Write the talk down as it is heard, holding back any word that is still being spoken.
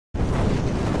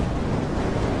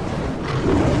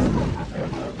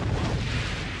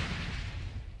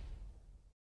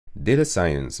Data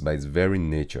science, by its very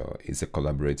nature, is a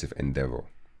collaborative endeavor.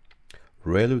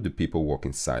 Rarely do people work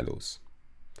in silos.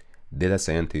 Data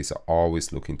scientists are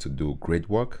always looking to do great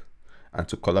work and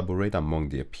to collaborate among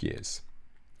their peers.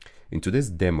 In today's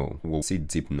demo, we'll see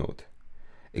DeepNote,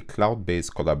 a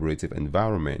cloud-based collaborative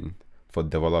environment for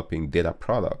developing data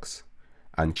products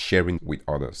and sharing with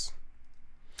others.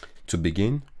 To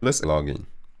begin, let's log in.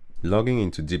 Logging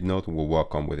into DeepNote will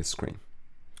welcome with a screen.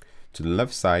 To the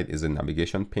left side is a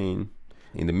navigation pane.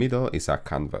 In the middle is our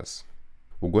canvas.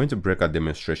 We're going to break our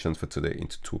demonstrations for today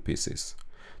into two pieces.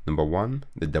 Number one,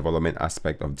 the development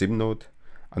aspect of DeepNote,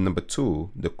 and number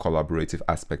two, the collaborative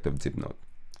aspect of DeepNote.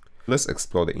 Let's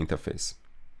explore the interface.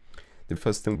 The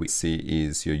first thing we see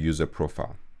is your user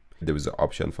profile. There is an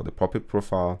option for the public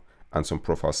profile and some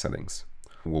profile settings.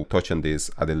 We'll touch on this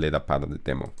at the later part of the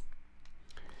demo.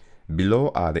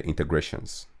 Below are the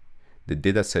integrations. The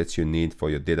data sets you need for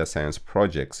your data science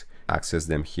projects, access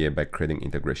them here by creating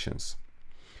integrations.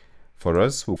 For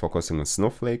us, we're focusing on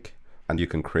Snowflake, and you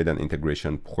can create an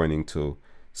integration pointing to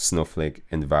Snowflake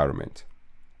environment.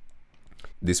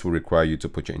 This will require you to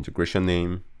put your integration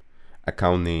name,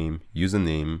 account name,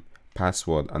 username,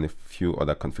 password, and a few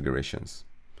other configurations.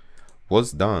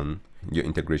 Once done, your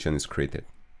integration is created.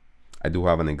 I do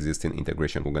have an existing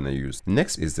integration we're going to use.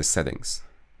 Next is the settings.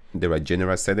 There are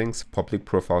general settings, public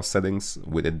profile settings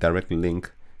with a direct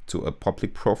link to a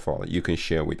public profile you can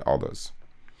share with others.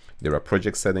 There are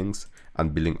project settings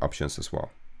and billing options as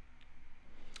well.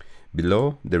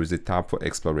 Below, there is a tab for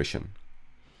exploration.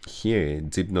 Here,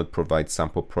 DeepNote provides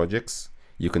sample projects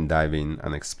you can dive in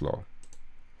and explore.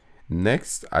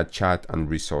 Next are chat and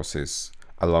resources,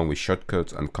 along with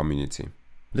shortcuts and community.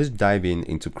 Let's dive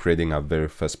into creating our very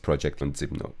first project on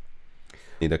DeepNote.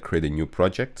 Either create a new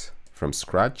project from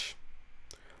scratch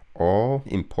or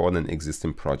import an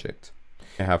existing project.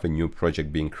 I have a new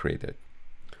project being created.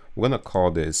 We're going to call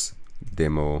this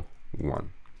Demo 1.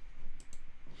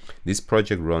 This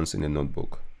project runs in a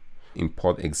notebook.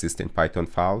 Import existing Python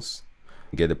files,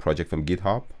 get a project from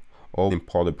GitHub, or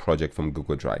import a project from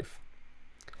Google Drive.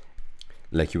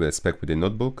 Like you would expect with a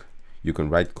notebook, you can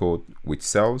write code with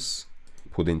cells,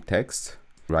 put in text,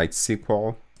 write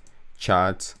SQL,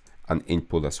 chart, and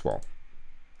input as well.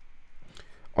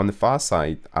 On the far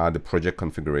side are the project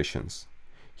configurations.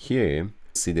 Here,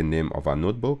 see the name of our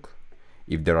notebook.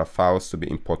 If there are files to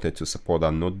be imported to support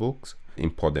our notebooks,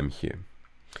 import them here.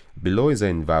 Below is the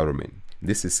environment.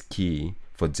 This is key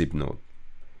for DeepNote.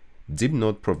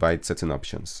 DeepNote provides certain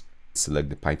options. Select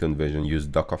the Python version, use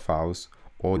Docker files,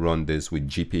 or run this with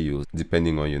GPUs,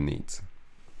 depending on your needs.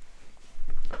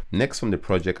 Next from the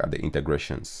project are the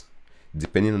integrations.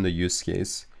 Depending on the use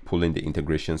case, pull in the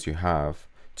integrations you have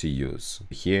to use.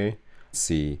 Here,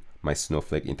 see my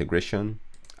Snowflake integration,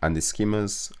 and the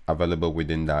schemas available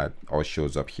within that all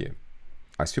shows up here.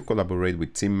 As you collaborate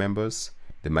with team members,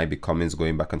 there might be comments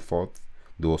going back and forth.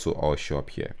 They also all show up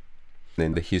here.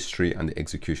 Then the history and the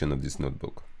execution of this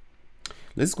notebook.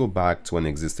 Let's go back to an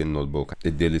existing notebook,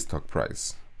 the daily stock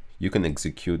price. You can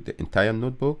execute the entire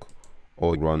notebook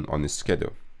or run on a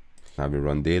schedule. Have it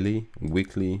run daily,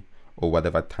 weekly, or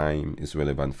whatever time is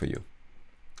relevant for you.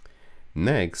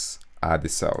 Next are the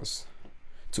cells.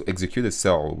 To execute a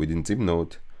cell within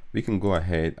DeepNote, we can go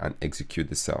ahead and execute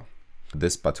the cell.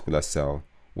 This particular cell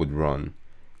would run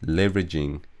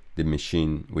leveraging the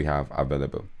machine we have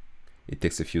available. It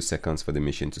takes a few seconds for the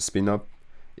machine to spin up.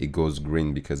 It goes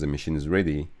green because the machine is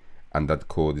ready, and that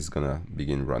code is gonna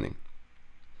begin running.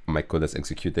 My code is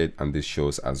executed, and this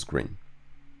shows as green.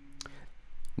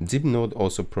 DeepNote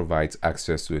also provides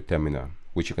access to a terminal,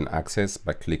 which you can access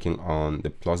by clicking on the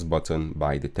plus button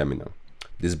by the terminal.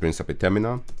 This brings up a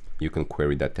terminal. You can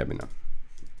query that terminal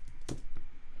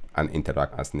and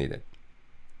interact as needed.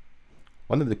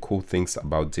 One of the cool things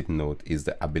about DeepNote is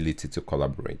the ability to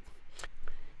collaborate.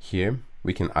 Here,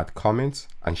 we can add comments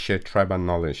and share tribal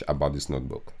knowledge about this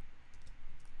notebook.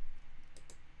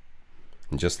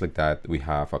 And just like that, we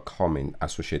have a comment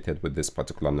associated with this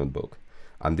particular notebook.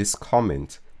 And this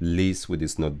comment lists with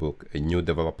this notebook. A new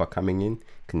developer coming in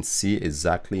can see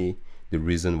exactly the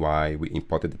reason why we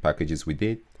imported the packages we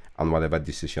did and whatever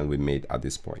decision we made at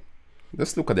this point.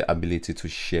 Let's look at the ability to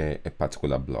share a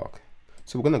particular block.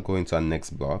 So we're going to go into our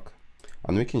next block,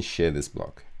 and we can share this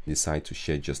block. Decide to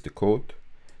share just the code,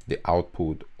 the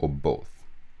output, or both.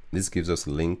 This gives us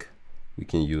a link we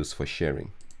can use for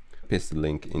sharing. Paste the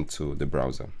link into the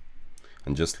browser,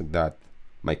 and just like that,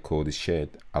 my code is shared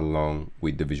along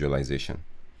with the visualization.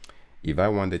 If I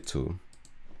wanted to,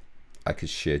 I could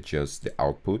share just the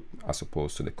output as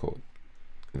opposed to the code.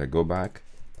 If I go back,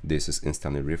 this is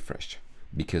instantly refreshed.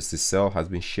 Because the cell has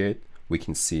been shared, we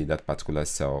can see that particular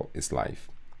cell is live.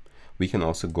 we can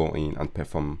also go in and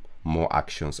perform more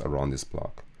actions around this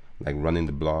block, like running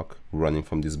the block, running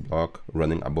from this block,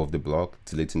 running above the block,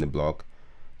 deleting the block,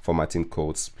 formatting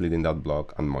code, splitting that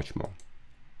block, and much more.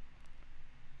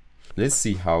 Let's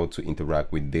see how to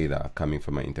interact with data coming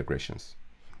from my integrations.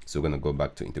 So we're going to go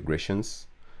back to integrations,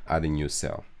 add a new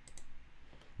cell.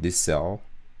 This cell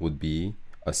would be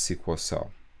a SQL cell.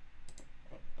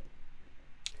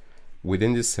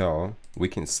 Within this cell, we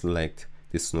can select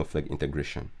the Snowflake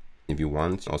integration. If you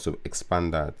want, also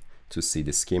expand that to see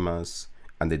the schemas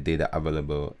and the data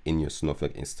available in your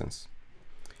Snowflake instance.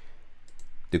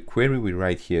 The query we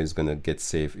write here is going to get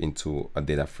saved into a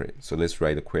data frame. So let's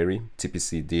write a query,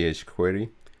 TPC DH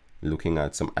query, looking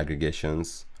at some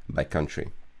aggregations by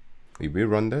country. If we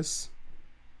run this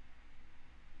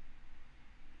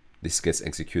gets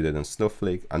executed on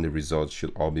Snowflake and the results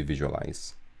should all be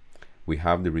visualized. We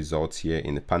have the results here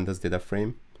in the pandas data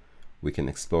frame. We can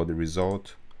explore the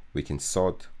result, we can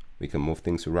sort, we can move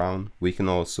things around. We can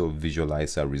also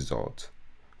visualize our result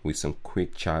with some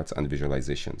quick charts and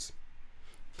visualizations.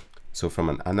 So from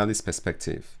an analyst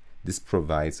perspective, this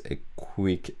provides a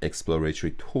quick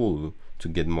exploratory tool to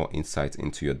get more insight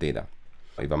into your data.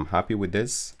 If I'm happy with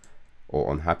this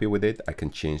or unhappy with it, I can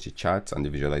change the charts and the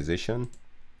visualization.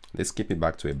 Let's keep it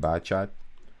back to a bar chart.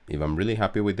 If I'm really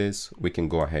happy with this, we can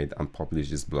go ahead and publish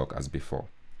this block as before.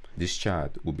 This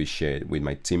chart will be shared with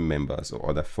my team members or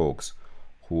other folks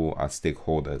who are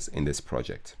stakeholders in this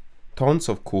project. Tons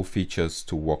of cool features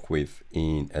to work with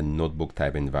in a notebook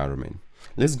type environment.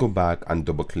 Let's go back and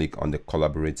double click on the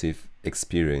collaborative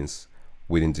experience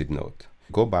within DeepNote.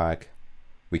 Go back,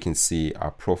 we can see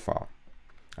our profile.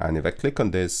 And if I click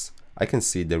on this, I can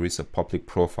see there is a public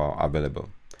profile available.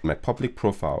 My public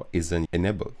profile isn't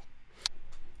enabled.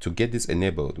 To get this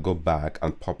enabled, go back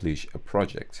and publish a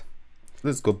project.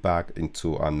 Let's go back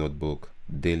into our notebook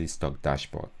daily stock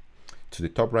dashboard. To the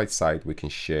top right side, we can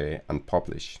share and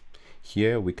publish.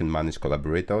 Here we can manage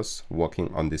collaborators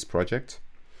working on this project.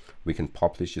 We can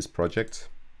publish this project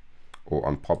or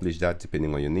unpublish that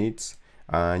depending on your needs.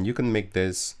 And you can make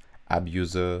this app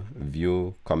user,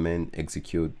 view, comment,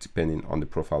 execute depending on the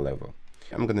profile level.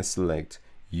 I'm going to select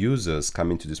users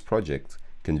coming to this project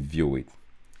can view it.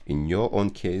 In your own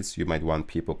case, you might want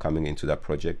people coming into that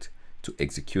project to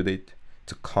execute it,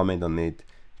 to comment on it,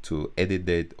 to edit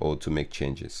it, or to make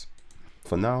changes.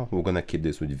 For now, we're going to keep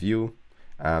this with view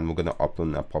and we're going to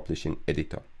open a publishing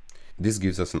editor. This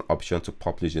gives us an option to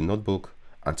publish a notebook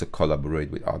and to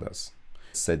collaborate with others.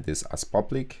 Set this as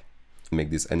public,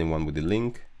 make this anyone with the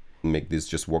link, make this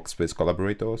just workspace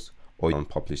collaborators, or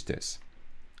unpublish this.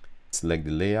 Select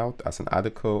the layout as an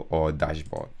article or a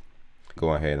dashboard.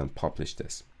 Go ahead and publish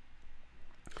this.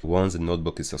 Once the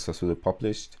notebook is successfully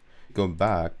published, go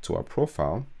back to our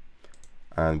profile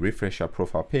and refresh our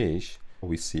profile page.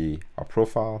 We see our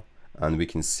profile and we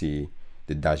can see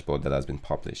the dashboard that has been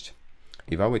published.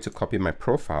 If I were to copy my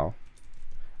profile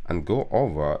and go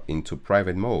over into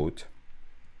private mode,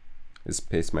 let's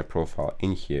paste my profile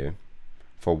in here.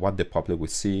 For what the public will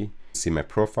see my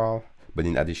profile, but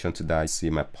in addition to that, see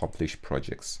my published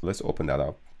projects. Let's open that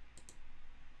up.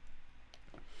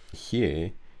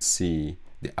 Here, see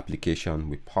the application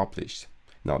we published.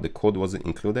 Now the code wasn't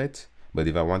included, but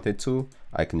if I wanted to,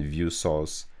 I can view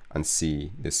source and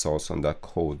see the source on that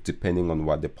code depending on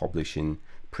what the publishing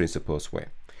principles were.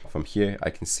 From here, I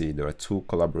can see there are two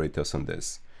collaborators on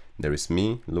this. There is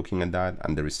me looking at that,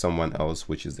 and there is someone else,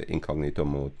 which is the incognito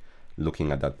mode,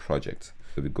 looking at that project.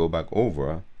 If we go back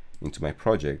over into my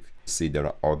project, see there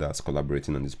are others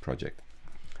collaborating on this project.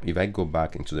 If I go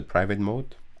back into the private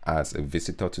mode as a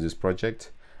visitor to this project,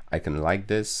 I can like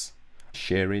this,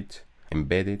 share it,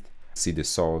 embed it, see the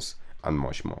source, and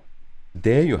much more.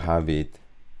 There you have it,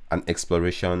 an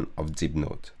exploration of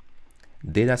DeepNote.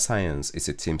 Data science is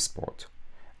a team sport.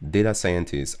 Data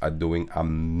scientists are doing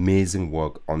amazing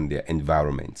work on their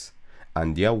environments,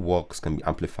 and their works can be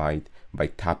amplified by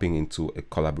tapping into a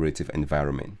collaborative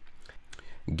environment.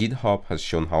 GitHub has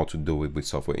shown how to do it with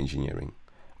software engineering.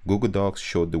 Google Docs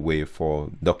showed the way for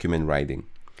document writing.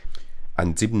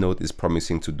 And DeepNote is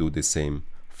promising to do the same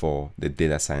for the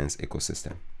data science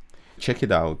ecosystem. Check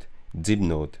it out,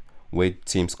 DeepNote, where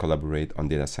teams collaborate on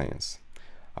data science.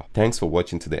 Thanks for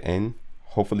watching to the end.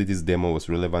 Hopefully this demo was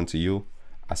relevant to you.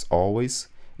 As always,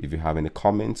 if you have any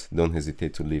comments, don't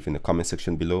hesitate to leave in the comment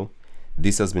section below.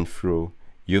 This has been Fro.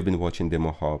 You've been watching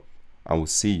Demohub, and we'll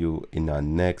see you in our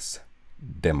next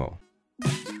demo.